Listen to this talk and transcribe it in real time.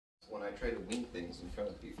I try to wing things in front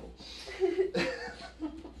of people.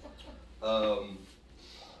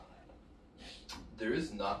 There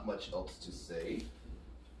is not much else to say.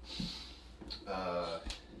 I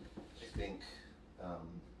think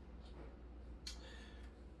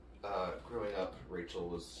growing up, Rachel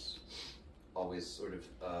was always sort of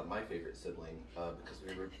my favorite sibling because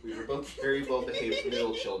we were both very well behaved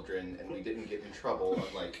middle children, and we didn't get in trouble,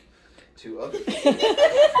 unlike two other people.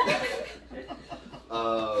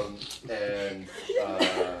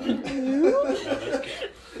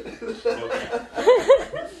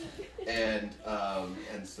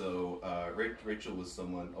 And so Rachel was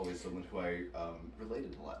always someone who I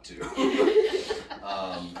related a lot to,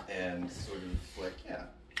 and sort of like, yeah,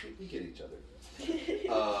 we get each other.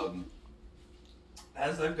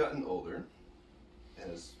 As I've gotten older,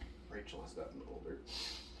 as Rachel has gotten older,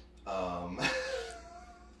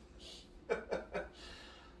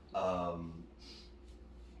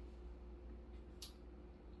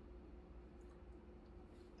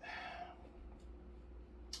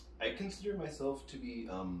 I consider myself to be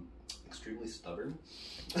extremely stubborn.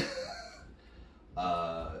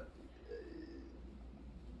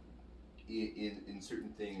 In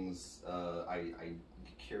certain things, I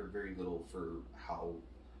care very little for how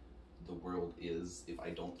the world is if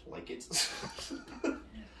I don't like it.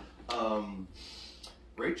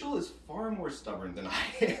 Rachel is far more stubborn than I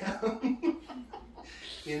am,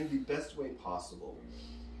 in the best way possible.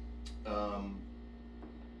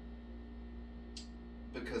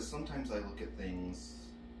 Because sometimes I look at things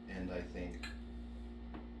and I think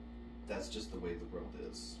that's just the way the world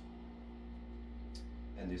is,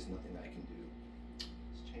 and there's nothing I can do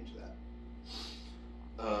to change that.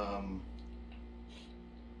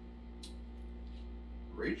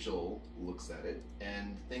 Rachel looks at it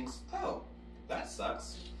and thinks, oh, that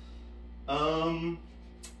sucks.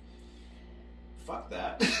 Fuck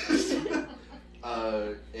that.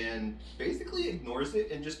 And basically ignores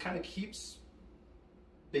it and just kind of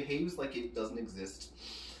behaves like it doesn't exist,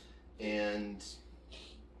 and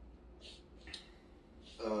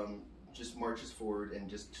just marches forward and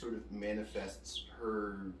just sort of manifests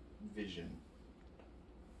her vision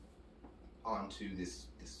onto this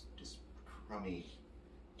crummy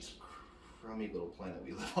little planet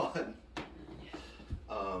we live on.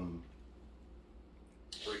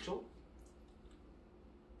 Rachel,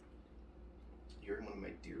 you're one of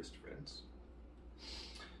my dearest friends.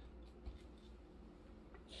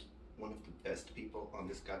 One of the best people on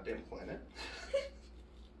this goddamn planet.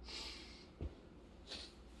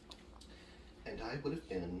 And I would have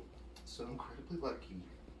been so incredibly lucky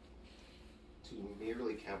to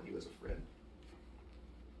merely count you as a friend.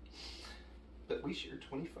 But we share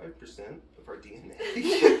 25% of our DNA.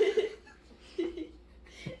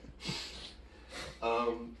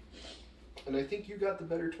 And I think you got the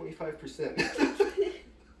better 25%.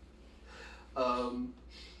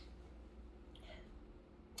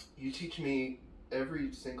 You teach me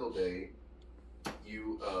every single day.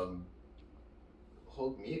 You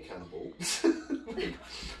hold me accountable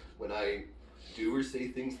when I do or say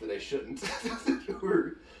things that I shouldn't,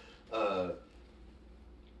 or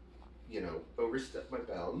overstep my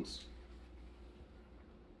bounds.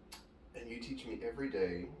 And you teach me every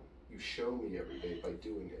day, you show me every day by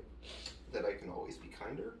doing it, that I can always be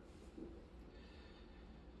kinder,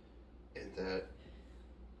 and that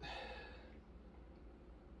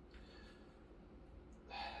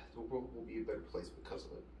the world will be a better place because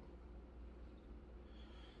of it.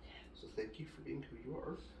 So thank you for being who you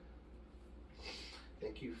are.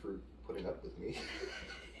 Thank you for putting up with me.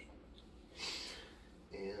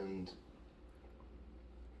 And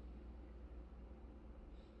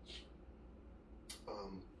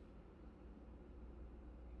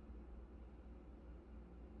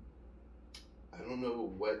I don't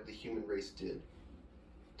know what the human race did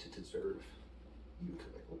to deserve you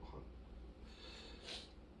coming along,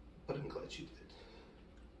 but I'm glad you did.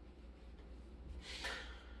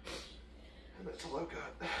 And that's all I've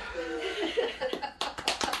got.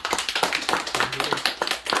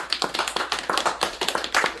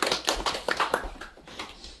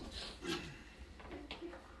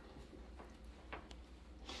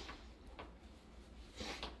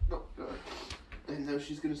 Oh, God. And now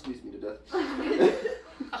she's gonna squeeze me to death.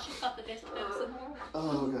 She thought the desk some more.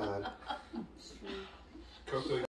 Oh, God. Coco.